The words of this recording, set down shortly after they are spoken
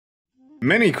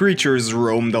Many creatures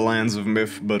roam the lands of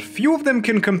myth, but few of them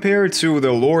can compare to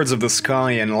the lords of the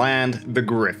sky and land, the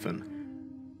Griffin.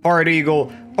 Part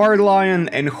eagle, part lion,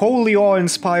 and wholly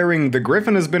awe-inspiring, the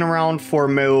Griffin has been around for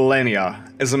millennia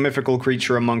as a mythical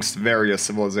creature amongst various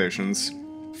civilizations.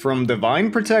 From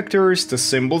divine protectors to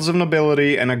symbols of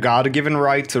nobility and a god-given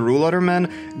right to rule other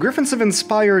men, Griffins have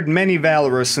inspired many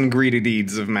valorous and greedy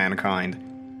deeds of mankind.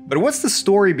 But what's the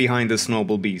story behind this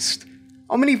noble beast?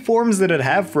 How many forms did it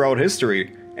have throughout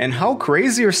history? And how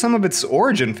crazy are some of its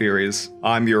origin theories?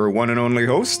 I'm your one and only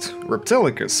host,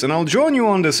 Reptilicus, and I'll join you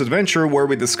on this adventure where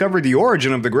we discover the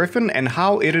origin of the Griffin and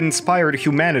how it inspired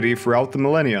humanity throughout the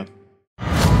millennia.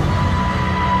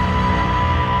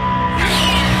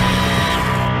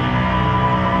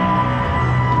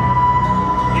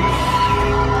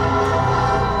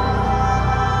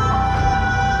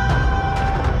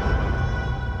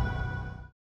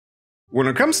 When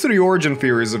it comes to the origin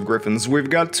theories of Griffins, we've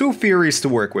got two theories to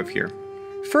work with here.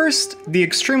 First, the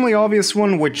extremely obvious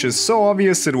one, which is so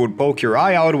obvious it would poke your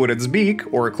eye out with its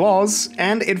beak, or claws,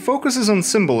 and it focuses on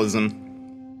symbolism.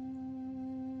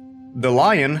 The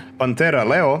lion, Panthera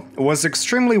leo, was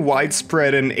extremely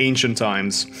widespread in ancient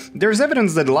times. There's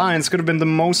evidence that lions could have been the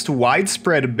most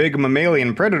widespread big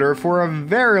mammalian predator for a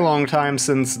very long time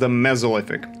since the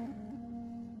Mesolithic.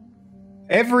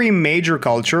 Every major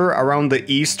culture around the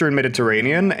Eastern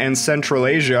Mediterranean and Central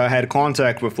Asia had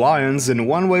contact with lions in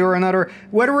one way or another,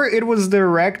 whether it was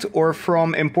direct or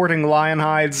from importing lion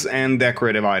hides and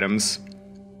decorative items.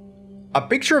 A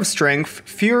picture of strength,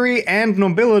 fury, and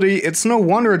nobility, it's no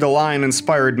wonder the lion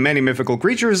inspired many mythical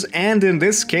creatures, and in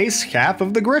this case, half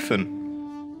of the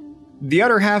Griffin. The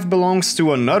other half belongs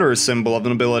to another symbol of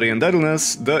nobility and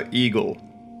deadliness, the eagle.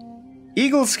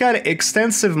 Eagles had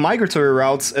extensive migratory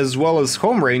routes as well as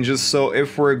home ranges, so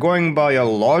if we're going by a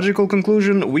logical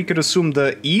conclusion, we could assume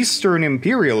the Eastern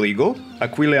Imperial Eagle,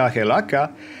 Aquila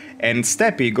helaca, and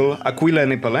Steppe Eagle, Aquila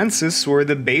nipalensis, were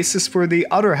the basis for the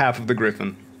other half of the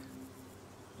Griffin.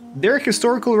 Their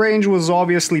historical range was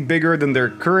obviously bigger than their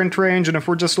current range, and if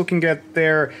we're just looking at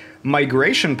their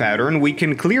migration pattern, we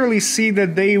can clearly see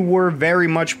that they were very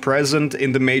much present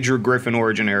in the major Griffin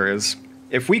origin areas.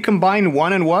 If we combine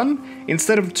 1 and 1,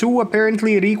 instead of 2,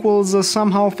 apparently it equals a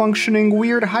somehow functioning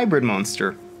weird hybrid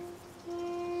monster.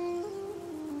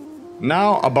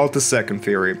 Now about the second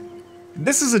theory.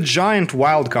 This is a giant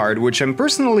wildcard, which I'm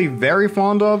personally very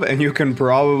fond of, and you can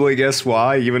probably guess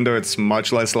why, even though it's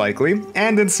much less likely,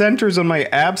 and it centers on my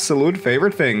absolute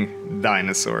favorite thing,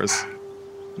 dinosaurs.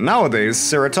 Nowadays,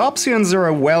 ceratopsians are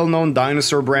a well-known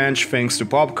dinosaur branch thanks to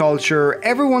pop culture.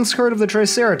 Everyone's heard of the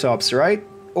Triceratops, right?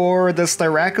 Or the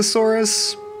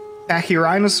Styracosaurus?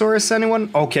 Pachyrhinosaurus, anyone?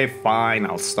 Okay, fine,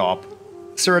 I'll stop.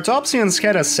 Ceratopsians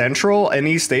had a Central and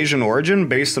East Asian origin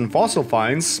based on fossil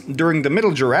finds during the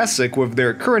Middle Jurassic, with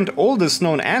their current oldest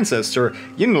known ancestor,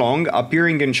 Yinlong,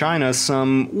 appearing in China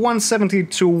some 170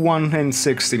 to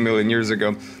 160 million years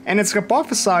ago, and it's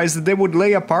hypothesized that they would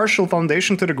lay a partial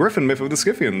foundation to the Griffin myth of the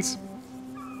Scythians.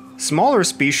 Smaller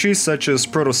species such as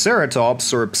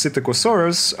Protoceratops or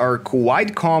Psittacosaurus are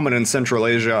quite common in Central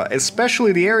Asia,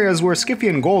 especially the areas where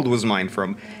Scythian gold was mined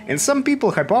from, and some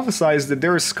people hypothesize that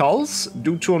their skulls,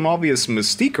 due to an obvious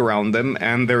mystique around them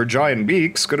and their giant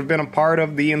beaks, could have been a part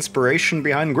of the inspiration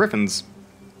behind griffins.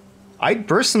 I'd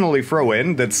personally throw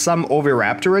in that some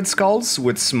oviraptorid skulls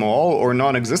with small or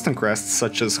non-existent crests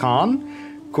such as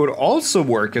Han could also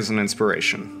work as an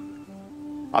inspiration.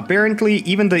 Apparently,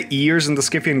 even the ears in the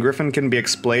Scythian Griffin can be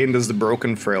explained as the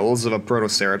broken frills of a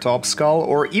Protoceratops skull,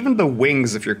 or even the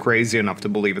wings if you're crazy enough to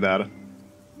believe that.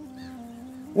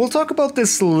 We'll talk about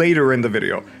this later in the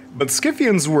video, but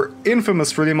Scythians were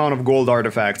infamous for the amount of gold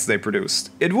artifacts they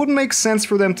produced. It wouldn't make sense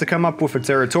for them to come up with a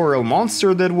territorial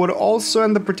monster that would also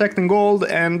end up protecting gold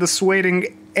and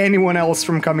dissuading anyone else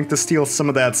from coming to steal some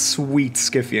of that sweet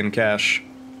Scythian cash.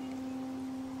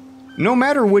 No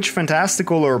matter which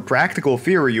fantastical or practical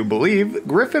theory you believe,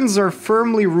 griffins are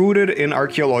firmly rooted in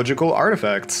archaeological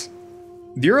artifacts.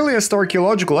 The earliest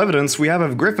archaeological evidence we have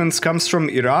of griffins comes from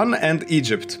Iran and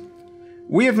Egypt.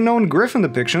 We have known griffin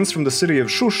depictions from the city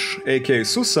of Shush, aka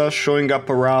Susa, showing up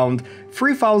around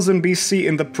 3000 BC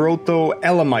in the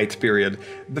Proto-Elamite period,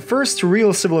 the first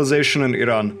real civilization in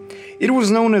Iran. It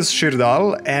was known as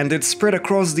Shirdal, and it spread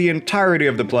across the entirety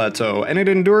of the plateau, and it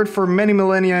endured for many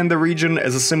millennia in the region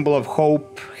as a symbol of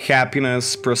hope,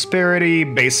 happiness, prosperity,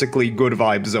 basically good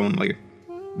vibes only.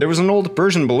 There was an old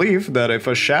Persian belief that if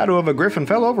a shadow of a griffin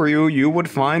fell over you, you would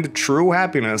find true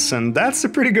happiness, and that's a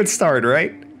pretty good start,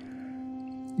 right?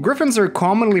 Griffins are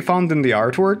commonly found in the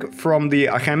artwork from the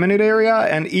Achaemenid area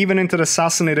and even into the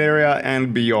Sassanid area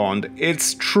and beyond.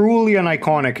 It's truly an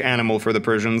iconic animal for the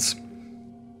Persians.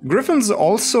 Griffins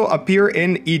also appear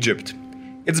in Egypt.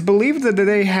 It's believed that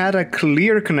they had a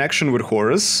clear connection with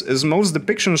Horus, as most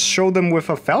depictions show them with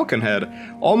a falcon head,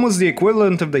 almost the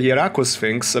equivalent of the Hieraco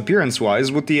Sphinx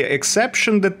appearance-wise, with the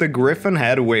exception that the griffin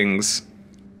had wings.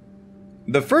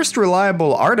 The first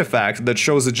reliable artifact that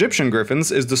shows Egyptian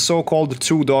griffins is the so-called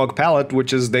two-dog palette,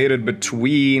 which is dated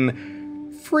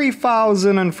between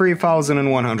 3000 and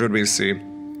 3100 BC.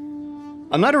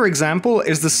 Another example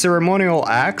is the ceremonial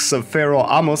axe of Pharaoh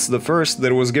Amos I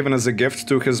that was given as a gift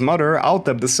to his mother,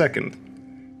 Alteb II.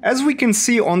 As we can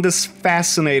see on this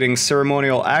fascinating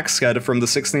ceremonial axe head from the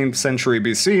 16th century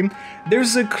BC,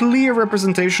 there's a clear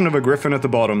representation of a griffin at the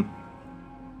bottom.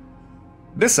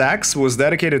 This axe was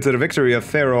dedicated to the victory of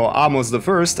Pharaoh Amos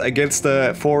I against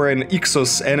the foreign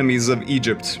Ixos enemies of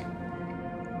Egypt.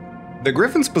 The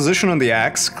griffin's position on the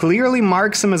axe clearly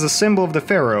marks him as a symbol of the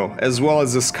pharaoh, as well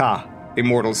as his Ka,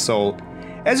 immortal soul.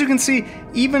 As you can see,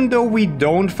 even though we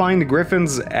don't find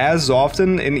griffins as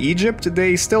often in Egypt,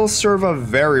 they still serve a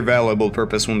very valuable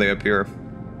purpose when they appear.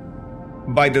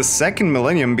 By the 2nd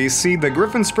millennium BC, the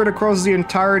griffin spread across the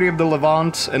entirety of the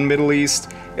Levant and Middle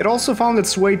East. It also found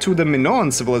its way to the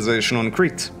Minoan civilization on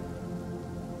Crete.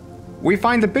 We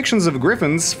find depictions of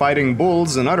griffins fighting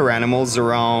bulls and other animals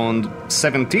around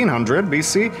 1700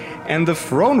 BC, and the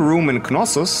throne room in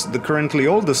Knossos, the currently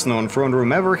oldest known throne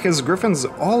room ever, has griffins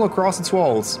all across its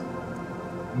walls.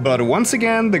 But once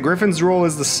again, the griffin's role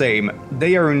is the same.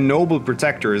 They are noble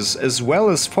protectors, as well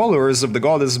as followers of the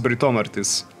goddess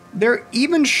Britomartis. They're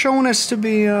even shown as to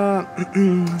be,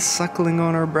 suckling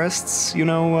on our breasts, you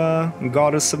know,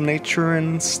 goddess of nature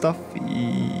and stuff.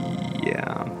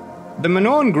 Yeah. The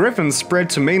Minoan griffin spread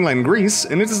to mainland Greece,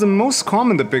 and it is the most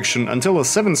common depiction until the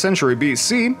 7th century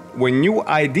BC, when new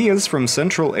ideas from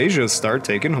Central Asia start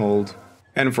taking hold.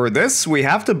 And for this, we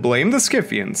have to blame the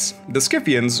Scythians. The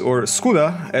Scythians, or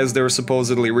Skuda, as they're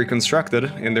supposedly reconstructed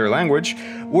in their language,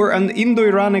 were an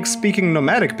Indo-Iranic-speaking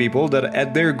nomadic people that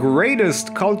at their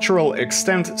greatest cultural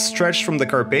extent stretched from the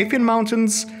Carpathian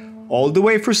Mountains all the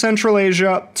way through Central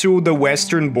Asia to the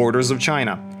western borders of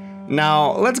China.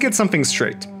 Now, let's get something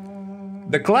straight.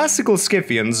 The classical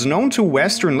Scythians, known to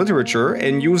Western literature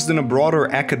and used in a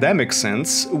broader academic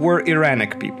sense, were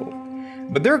Iranic people.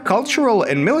 But their cultural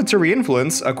and military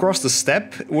influence across the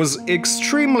steppe was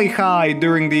extremely high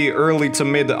during the early to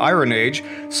mid-Iron Age,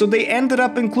 so they ended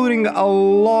up including a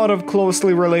lot of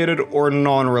closely related or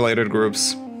non-related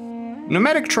groups.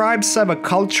 Nomadic tribes have a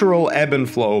cultural ebb and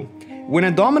flow. When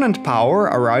a dominant power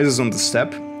arises on the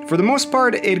steppe, for the most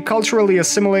part, it culturally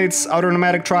assimilates other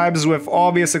nomadic tribes with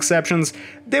obvious exceptions.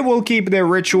 They will keep their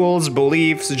rituals,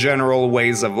 beliefs, general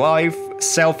ways of life,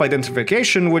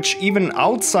 self-identification, which even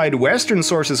outside Western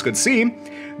sources could see,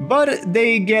 but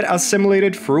they get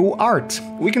assimilated through art.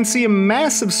 We can see a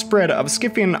massive spread of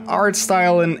Scythian art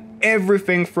style in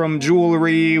everything from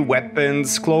jewelry,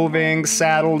 weapons, clothing,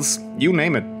 saddles, you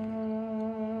name it.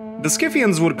 The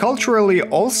Scythians would culturally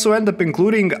also end up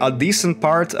including a decent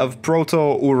part of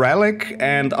Proto-Uralic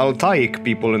and Altaic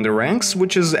people in the ranks,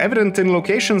 which is evident in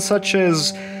locations such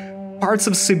as parts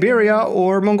of Siberia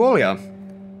or Mongolia.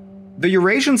 The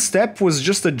Eurasian steppe was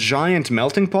just a giant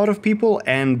melting pot of people,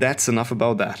 and that's enough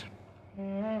about that.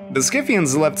 The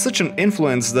Scythians left such an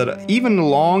influence that even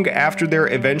long after their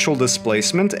eventual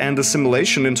displacement and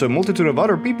assimilation into a multitude of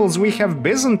other peoples, we have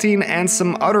Byzantine and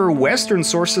some other Western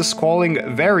sources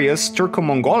calling various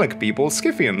Turco-Mongolic people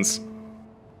Scythians.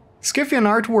 Scythian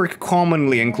artwork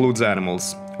commonly includes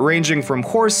animals, ranging from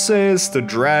horses to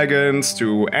dragons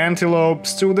to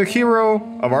antelopes to the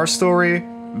hero of our story,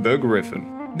 the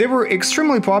Griffin. They were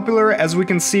extremely popular, as we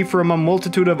can see from a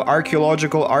multitude of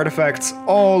archaeological artifacts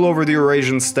all over the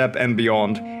Eurasian steppe and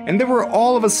beyond, and they were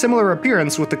all of a similar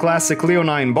appearance with the classic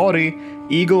leonine body,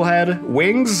 eagle head,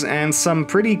 wings, and some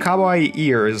pretty kawaii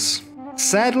ears.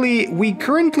 Sadly, we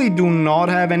currently do not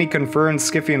have any confirmed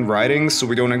Scythian writings, so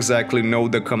we don't exactly know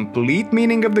the complete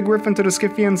meaning of the Griffin to the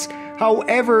Scythians.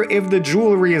 However, if the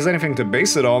jewelry is anything to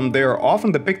base it on, they are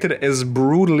often depicted as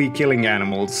brutally killing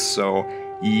animals, so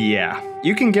yeah,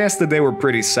 you can guess that they were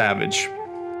pretty savage.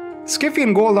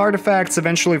 Scythian gold artifacts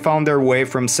eventually found their way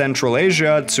from Central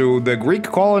Asia to the Greek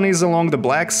colonies along the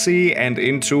Black Sea and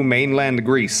into mainland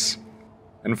Greece.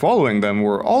 And following them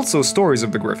were also stories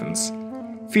of the Griffins.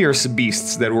 Fierce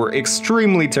beasts that were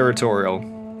extremely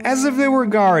territorial, as if they were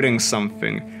guarding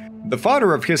something. The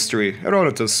father of history,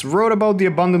 Herodotus, wrote about the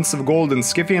abundance of gold in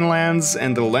Scythian lands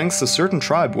and the lengths a certain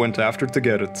tribe went after to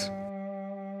get it.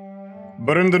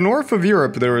 But in the north of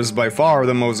Europe there is by far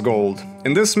the most gold.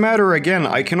 In this matter, again,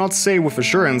 I cannot say with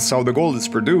assurance how the gold is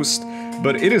produced,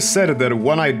 but it is said that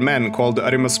one-eyed men called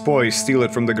Arimaspoi steal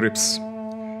it from the Grips.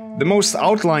 The most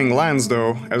outlying lands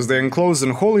though, as they enclose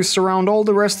and wholly surround all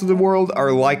the rest of the world,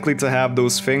 are likely to have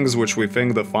those things which we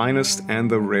think the finest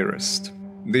and the rarest.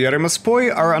 The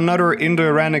Arimaspoi are another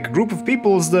Indo-Iranic group of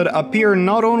peoples that appear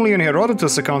not only in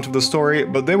Herodotus' account of the story,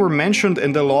 but they were mentioned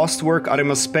in the lost work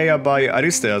Arimaspeia by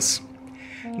Aristeas.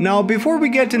 Now, before we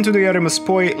get into the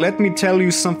Arimaspoi, let me tell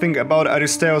you something about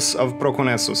Aristeas of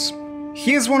Proconnesus.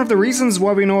 He is one of the reasons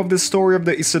why we know of this story of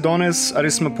the Isidones,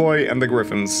 Arismapoi, and the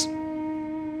Gryphons.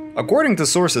 According to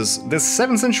sources, this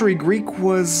 7th century Greek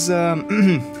was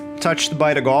touched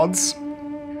by the gods.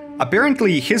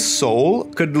 Apparently, his soul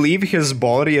could leave his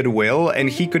body at will and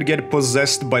he could get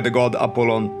possessed by the god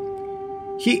Apollon.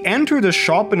 He entered a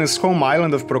shop in his home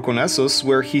island of Proconnesus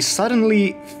where he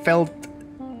suddenly felt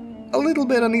a little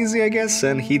bit uneasy, I guess,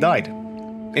 and he died.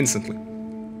 Instantly.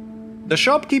 The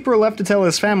shopkeeper left to tell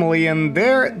his family, and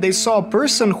there they saw a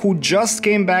person who just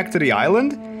came back to the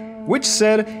island, which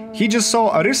said he just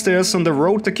saw Aristeas on the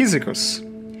road to Cyzicus.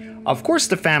 Of course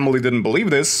the family didn't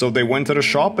believe this, so they went to the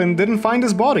shop and didn't find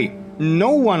his body.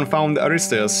 No one found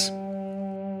Aristeas.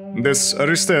 This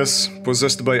Aristeas,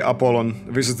 possessed by Apollon,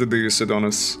 visited the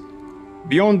Isidones.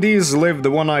 Beyond these lived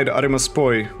the one-eyed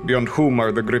Arimaspoi, beyond whom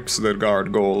are the grips that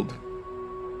guard gold.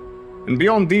 And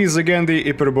beyond these again the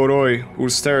Hyperboroi,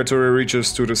 whose territory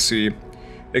reaches to the sea.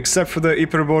 Except for the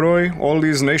Hyperboroi, all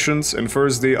these nations, and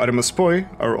first the Arimaspoi,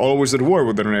 are always at war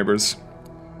with their neighbors.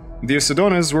 The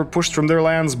Isidones were pushed from their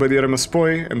lands by the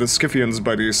Arimaspoi, and the Scythians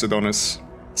by the Isidones.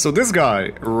 So this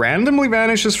guy randomly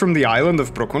vanishes from the island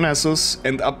of Proconnesus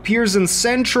and appears in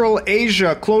Central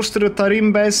Asia, close to the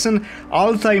Tarim Basin,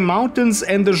 Altai Mountains,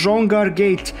 and the Zhongar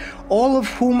Gate, all of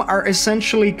whom are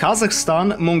essentially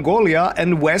Kazakhstan, Mongolia,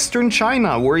 and Western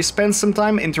China, where he spends some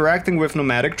time interacting with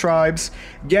nomadic tribes,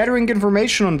 gathering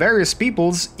information on various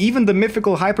peoples, even the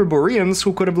mythical Hyperboreans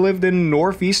who could have lived in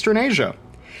northeastern Asia.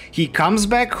 He comes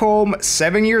back home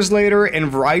 7 years later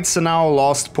and writes a now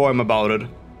lost poem about it.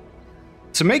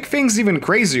 To make things even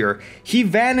crazier, he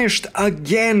vanished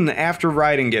again after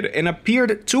writing it and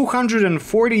appeared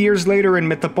 240 years later in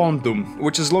Metapontum,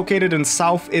 which is located in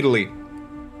South Italy.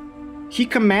 He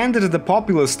commanded the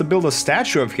populace to build a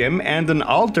statue of him and an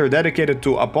altar dedicated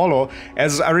to Apollo,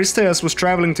 as Aristeas was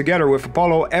traveling together with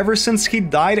Apollo ever since he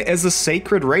died as a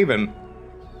sacred raven.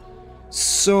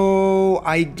 So,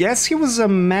 I guess he was a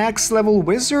max-level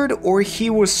wizard, or he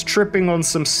was tripping on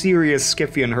some serious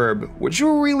Scythian herb. Would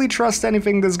you really trust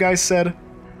anything this guy said?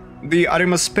 The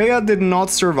Arimaspeia did not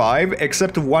survive,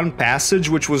 except one passage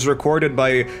which was recorded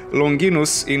by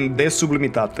Longinus in De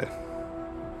Sublimitate.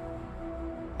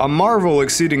 A marvel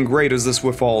exceeding great is this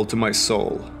withal to my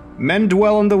soul. Men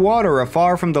dwell on the water,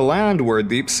 afar from the land where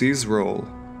deep seas roll.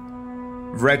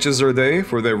 Wretches are they,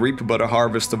 for they reap but a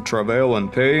harvest of travail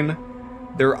and pain.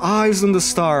 Their eyes on the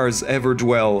stars ever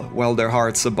dwell, while their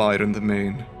hearts abide in the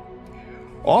main.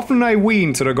 Often I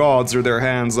ween to the gods are their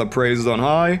hands upraised on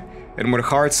high, and with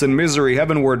hearts in misery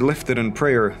heavenward lifted in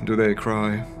prayer do they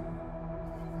cry.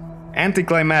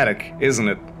 Anticlimactic, isn't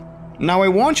it? Now I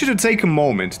want you to take a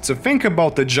moment to think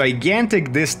about the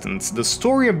gigantic distance the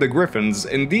story of the Gryphons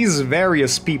and these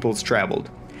various peoples traveled.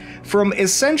 From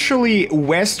essentially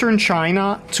Western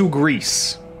China to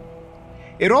Greece.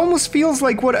 It almost feels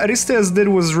like what Aristeas did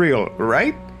was real,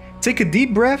 right? Take a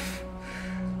deep breath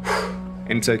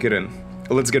and take it in.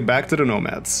 Let's get back to the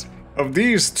nomads. Of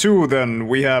these two, then,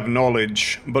 we have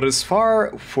knowledge, but as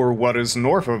far for what is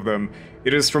north of them,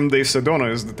 it is from the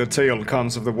Isidones that the tale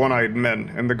comes of the one-eyed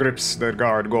men and the grips that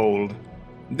guard gold.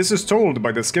 This is told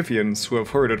by the Scythians who have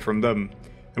heard it from them,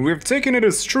 and we have taken it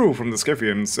as true from the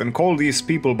Scythians and called these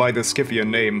people by the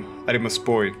Scythian name,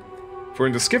 Arimaspoi. For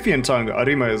in the Scythian tongue,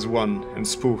 Arima is one, and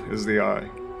Spu is the eye.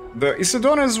 The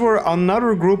Isidones were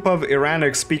another group of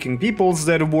Iranic-speaking peoples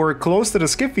that were close to the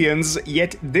Scythians,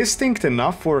 yet distinct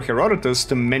enough for Herodotus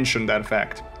to mention that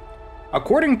fact.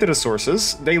 According to the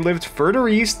sources, they lived further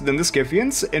east than the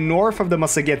Scythians and north of the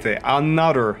Massagethe,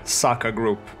 another Saka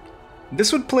group.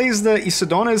 This would place the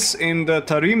Isidones in the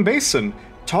Tarim Basin.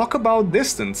 Talk about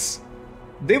distance.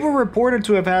 They were reported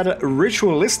to have had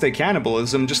ritualistic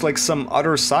cannibalism just like some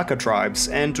other Saka tribes,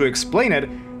 and to explain it,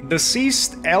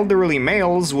 deceased elderly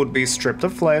males would be stripped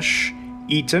of flesh,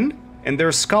 eaten, and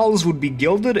their skulls would be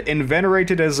gilded and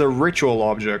venerated as a ritual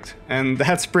object. And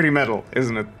that's pretty metal,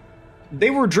 isn't it? They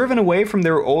were driven away from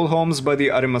their old homes by the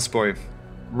Arimaspoi.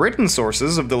 Written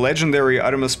sources of the legendary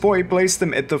Arimaspoi place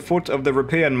them at the foot of the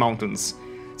Rhipaean mountains.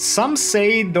 Some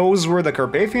say those were the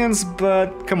Carpathians,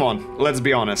 but come on, let's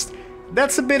be honest.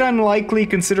 That's a bit unlikely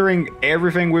considering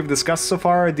everything we've discussed so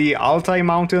far. The Altai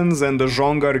Mountains and the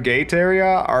Zhongar Gate area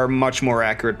are much more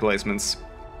accurate placements.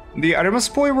 The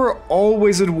Arimaspoi were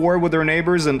always at war with their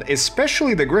neighbors, and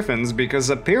especially the Griffins, because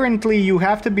apparently you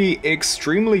have to be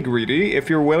extremely greedy if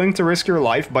you're willing to risk your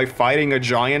life by fighting a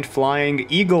giant flying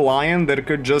eagle lion that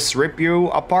could just rip you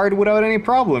apart without any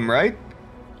problem, right?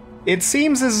 It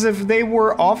seems as if they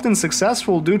were often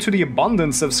successful due to the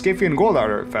abundance of Scythian gold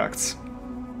artifacts.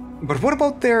 But what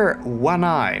about their one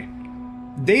eye?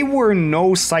 They were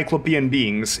no cyclopean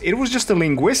beings, it was just a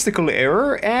linguistical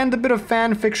error and a bit of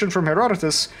fan fiction from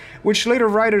Herodotus, which later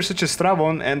writers such as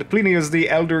Strabon and Plinius the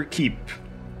Elder keep.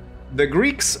 The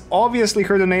Greeks obviously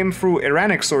heard the name through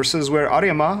Iranic sources where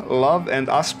Arima, love, and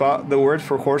Aspa, the word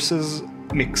for horses,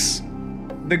 mix.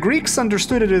 The Greeks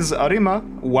understood it as Arima,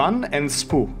 one, and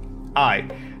Spu, eye.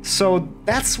 So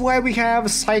that's why we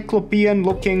have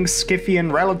cyclopean-looking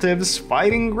Scythian relatives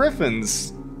fighting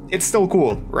griffins. It's still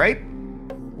cool, right?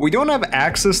 We don't have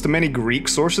access to many Greek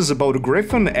sources about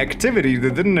Griffin activity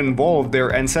that didn't involve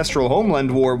their ancestral homeland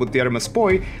war with the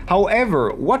Arimaspoi.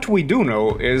 However, what we do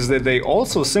know is that they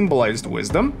also symbolized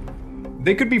wisdom.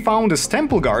 They could be found as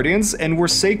temple guardians and were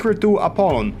sacred to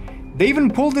Apollon. They even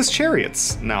pulled his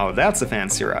chariots. Now that's a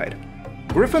fancy ride.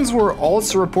 Griffins were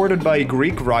also reported by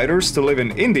Greek writers to live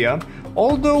in India,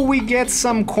 although we get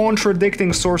some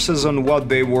contradicting sources on what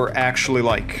they were actually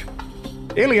like.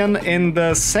 Aelian in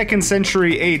the 2nd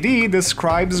century AD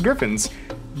describes griffins.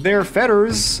 Their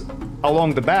feathers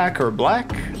along the back are black,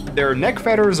 their neck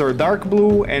feathers are dark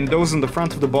blue, and those in the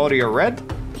front of the body are red,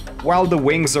 while the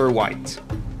wings are white.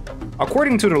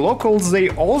 According to the locals, they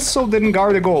also didn't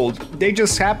guard the gold, they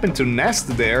just happened to nest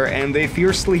there and they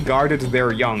fiercely guarded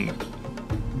their young.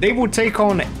 They would take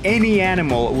on any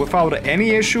animal without any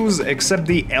issues except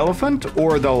the elephant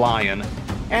or the lion.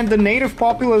 And the native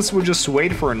populace would just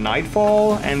wait for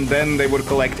nightfall, and then they would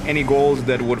collect any gold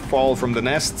that would fall from the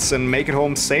nests and make it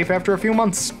home safe after a few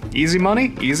months. Easy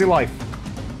money, easy life.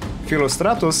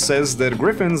 Philostratus says that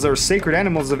griffins are sacred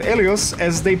animals of Helios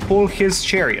as they pull his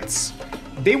chariots.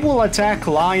 They will attack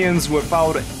lions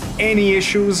without any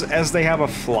issues as they have a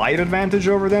flight advantage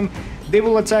over them. They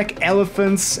will attack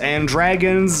elephants and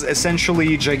dragons,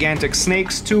 essentially gigantic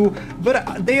snakes too,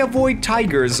 but they avoid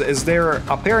tigers as they're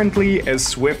apparently as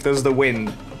swift as the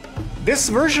wind. This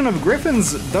version of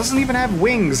griffins doesn't even have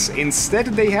wings, instead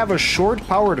they have a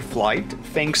short-powered flight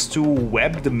thanks to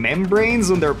webbed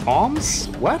membranes on their palms?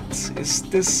 What? Is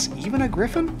this even a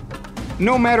griffin?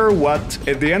 No matter what,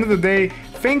 at the end of the day,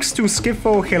 thanks to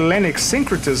Scytho-Hellenic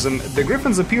syncretism, the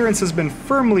griffin's appearance has been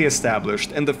firmly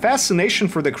established, and the fascination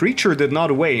for the creature did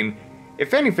not wane.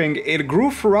 If anything, it grew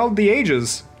throughout the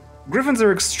ages. Griffins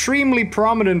are extremely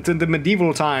prominent in the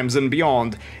medieval times and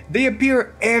beyond. They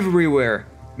appear everywhere.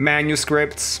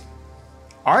 Manuscripts,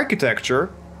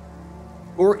 architecture,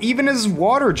 or even as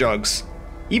water jugs.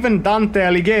 Even Dante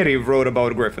Alighieri wrote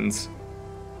about griffins.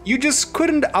 You just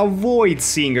couldn't avoid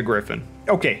seeing a griffin.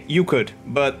 Okay, you could,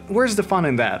 but where's the fun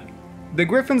in that? The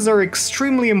griffins are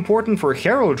extremely important for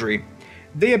heraldry.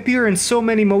 They appear in so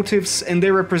many motifs and they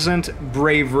represent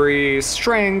bravery,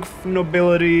 strength,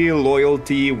 nobility,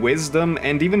 loyalty, wisdom,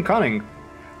 and even cunning.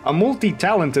 A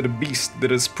multi-talented beast that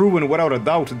has proven without a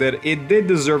doubt that it did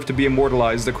deserve to be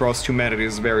immortalized across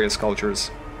humanity's various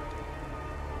cultures.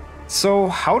 So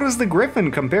how does the griffin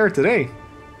compare today?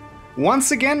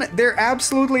 Once again, they're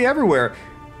absolutely everywhere.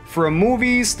 From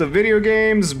movies to video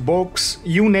games, books,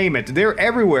 you name it, they're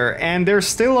everywhere, and they're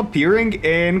still appearing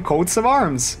in coats of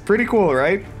arms. Pretty cool,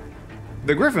 right?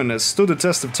 The Griffin has stood the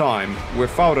test of time,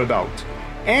 without a doubt,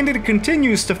 and it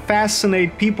continues to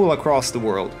fascinate people across the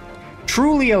world.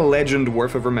 Truly a legend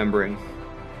worth of remembering.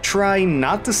 Try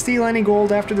not to steal any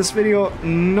gold after this video,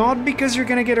 not because you're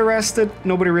gonna get arrested,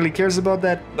 nobody really cares about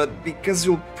that, but because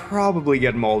you'll probably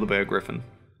get mauled by a griffin.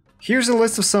 Here's a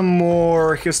list of some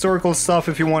more historical stuff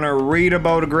if you want to read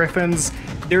about griffins.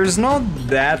 There's not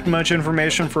that much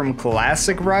information from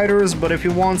classic writers, but if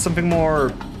you want something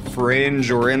more fringe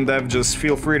or in-depth, just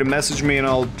feel free to message me and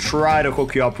I'll try to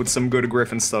hook you up with some good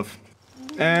griffin stuff.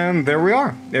 And there we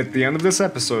are, at the end of this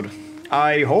episode.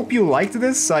 I hope you liked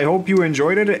this, I hope you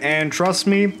enjoyed it, and trust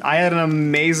me, I had an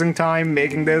amazing time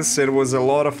making this, it was a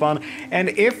lot of fun, and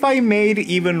if I made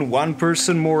even one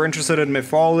person more interested in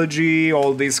mythology,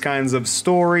 all these kinds of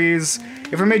stories,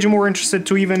 if I made you more interested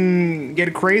to even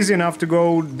get crazy enough to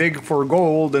go dig for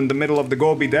gold in the middle of the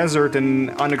Gobi Desert and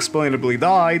unexplainably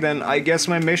die, then I guess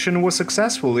my mission was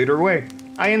successful either way.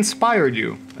 I inspired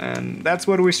you, and that's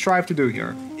what we strive to do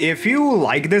here. If you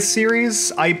like this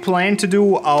series, I plan to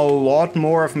do a lot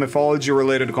more of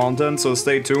mythology-related content, so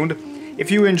stay tuned.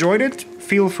 If you enjoyed it,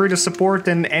 feel free to support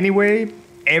in any way.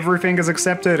 everything is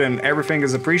accepted and everything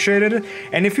is appreciated.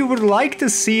 And if you would like to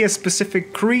see a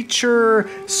specific creature,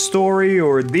 story,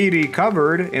 or deity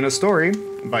covered in a story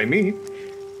by me,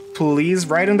 please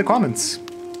write in the comments.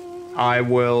 I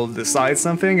will decide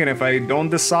something, and if I don't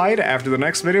decide after the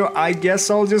next video, I guess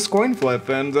I'll just coin flip,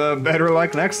 and better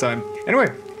luck next time. Anyway,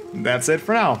 that's it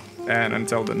for now, and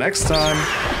until the next time...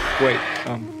 Wait,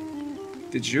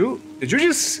 did you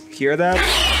just hear that?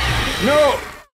 No!